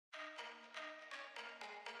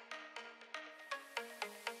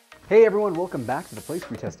Hey everyone, welcome back to the place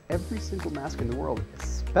where we test every single mask in the world,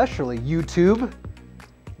 especially YouTube,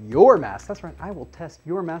 your mask. That's right, I will test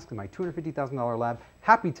your mask in my $250,000 lab.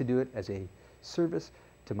 Happy to do it as a service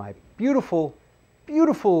to my beautiful,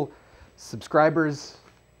 beautiful subscribers.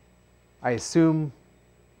 I assume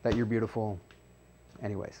that you're beautiful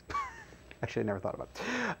anyways. Actually, I never thought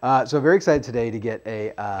about it. So very excited today to get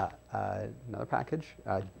another package.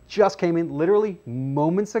 Just came in literally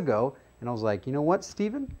moments ago, and I was like, you know what,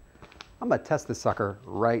 Steven? I'm gonna test this sucker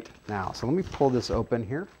right now. So let me pull this open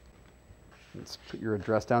here. Let's put your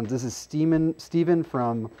address down. This is Steven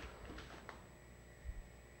from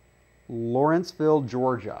Lawrenceville,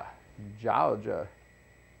 Georgia. Georgia.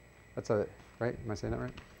 That's right? Am I saying that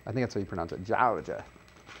right? I think that's how you pronounce it. Georgia.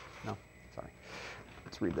 No, sorry.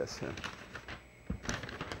 Let's read this here.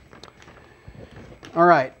 All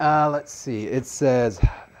right, let's see. It says,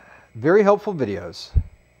 very helpful videos.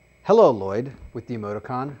 Hello, Lloyd, with the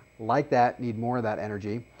emoticon. Like that, need more of that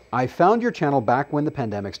energy. I found your channel back when the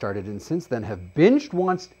pandemic started, and since then have binged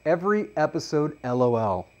watched every episode,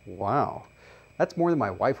 LOL. Wow, that's more than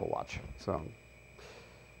my wife will watch, so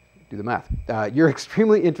do the math. You're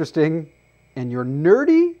extremely interesting, and your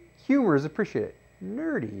nerdy humor is appreciated.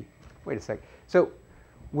 Nerdy? Wait a sec. So,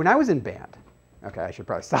 when I was in band, okay, I should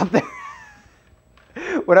probably stop there.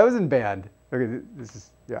 When I was in band, okay, this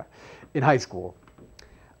is, yeah, in high school,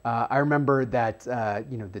 I remember that,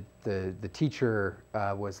 you know, the teacher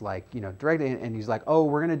was like, you know, directing, and he's like, oh,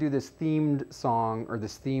 we're going to do this themed song or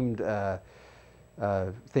this themed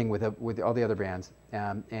thing with all the other bands.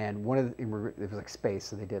 And one of the, it was like space,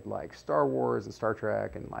 so they did like Star Wars and Star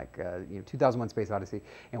Trek and like, you know, 2001 Space Odyssey.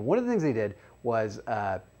 And one of the things they did was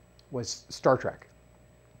Star Trek.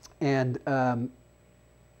 And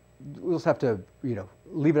we'll just have to, you know,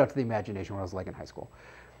 leave it up to the imagination what I was like in high school.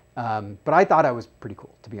 But I thought I was pretty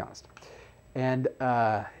cool, to be honest. And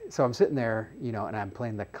so I'm sitting there, you know, and I'm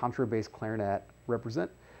playing the contrabass clarinet,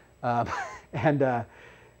 represent. And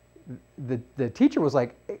the teacher was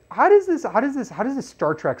like, how does this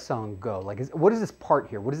Star Trek song go? Like, what is this part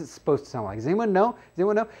here? What is it supposed to sound like? Does anyone know? Does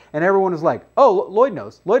anyone know? And everyone was like, oh, Lloyd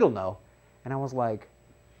knows. Lloyd will know. And I was like,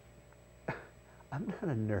 I'm not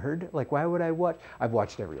a nerd. Like, why would I watch? I've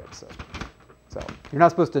watched every episode. So you're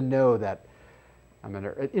not supposed to know that I'm a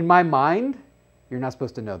nerd. In my mind, you're not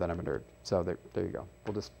supposed to know that I'm a nerd. So there you go.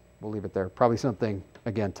 We'll leave it there. Probably something,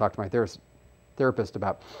 again, talk to my therapist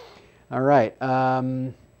about. All right.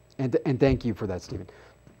 And thank you for that, Stephen.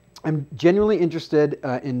 I'm genuinely interested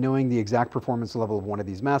in knowing the exact performance level of one of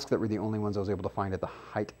these masks that were the only ones I was able to find at the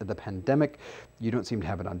height of the pandemic. You don't seem to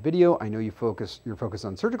have it on video. I know you're focused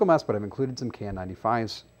on surgical masks, but I've included some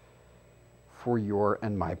KN95s for your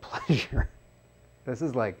and my pleasure. This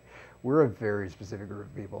is like, we're a very specific group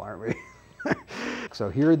of people, aren't we? So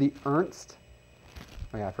here are the Ernst,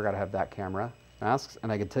 oh yeah, I forgot to have that camera, masks.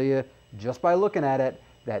 And I can tell you, just by looking at it,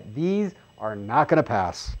 that these are not gonna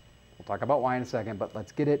pass. We'll talk about why in a second, but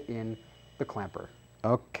let's get it in the clamper.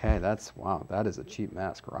 Okay, wow, that is a cheap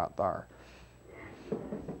mask right there.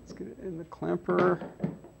 Let's get it in the clamper.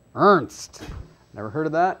 Ernst, never heard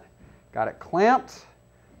of that. Got it clamped.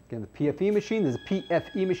 Again, the PFE machine. This is a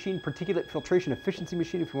PFE machine, Particulate Filtration Efficiency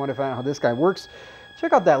Machine. If you want to find out how this guy works,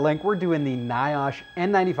 check out that link. We're doing the NIOSH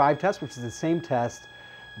N95 test, which is the same test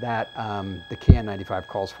that the KN95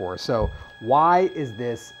 calls for. So why is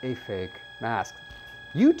this a fake mask?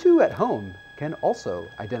 You too at home can also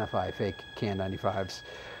identify fake KN95s.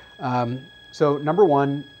 So number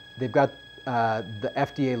one, they've got the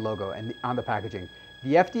FDA logo on the packaging.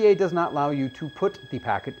 The FDA does not allow you to put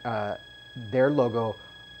the their logo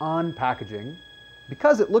on packaging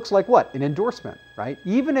because it looks like what? An endorsement, right?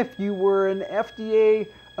 Even if you were an FDA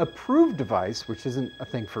approved device, which isn't a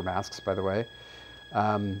thing for masks, by the way,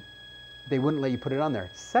 they wouldn't let you put it on there.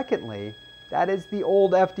 Secondly, that is the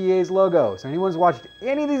old FDA's logo. So anyone who's watched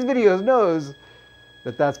any of these videos knows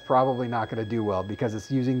that that's probably not going to do well because it's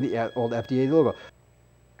using the old FDA logo.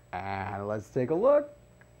 And let's take a look.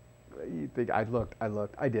 You think I looked?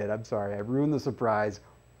 I did. I'm sorry. I ruined the surprise.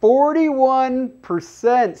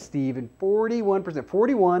 41%, Steve,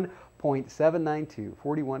 41%, 41.792,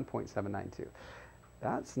 41.792.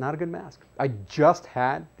 That's not a good mask. I just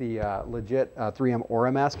had the legit 3M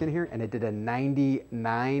Aura mask in here, and it did a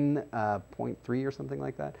 99.3 or something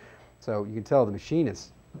like that. So you can tell the machine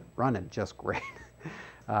is running just great.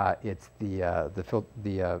 It's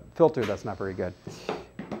the filter that's not very good.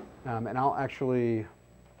 And I'll actually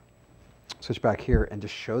switch back here and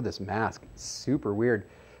just show this mask. It's super weird.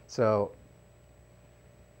 So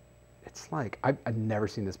it's like, I've never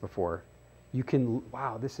seen this before. You can,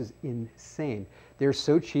 wow, this is insane. They're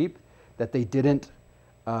so cheap that they didn't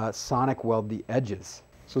sonic weld the edges.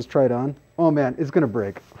 So let's try it on. Oh man, it's gonna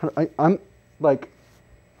break. I'm like,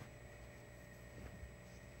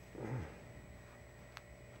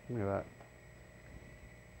 look at that.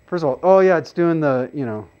 First of all, oh yeah, it's doing the, you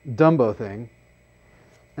know, Dumbo thing.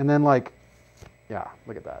 And then like, yeah,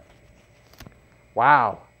 look at that.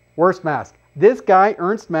 Wow, worst mask. This guy,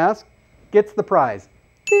 Ernst mask, gets the prize.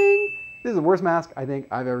 Ding! This is the worst mask I think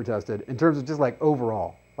I've ever tested in terms of just like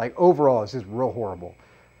overall. Like overall, it's just real horrible.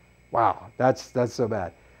 Wow, that's so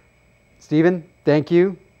bad. Steven, thank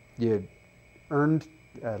you. You earned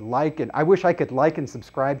a like, and I wish I could like and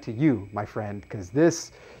subscribe to you, my friend, because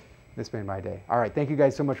this made my day. All right, thank you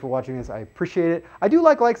guys so much for watching this. I appreciate it. I do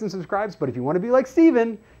like likes and subscribes, but if you want to be like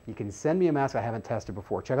Steven, you can send me a mask I haven't tested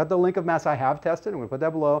before. Check out the link of masks I have tested. I'm going to put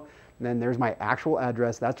that below. And then there's my actual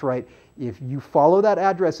address. That's right. If you follow that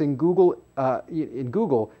address in Google,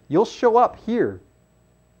 you'll show up here.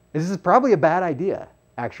 This is probably a bad idea,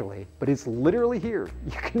 actually, but it's literally here.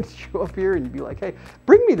 You can show up here and you'd be like, hey,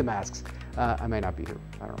 bring me the masks. I might not be here.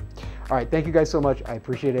 I don't know. All right, thank you guys so much. I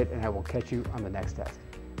appreciate it, and I will catch you on the next test.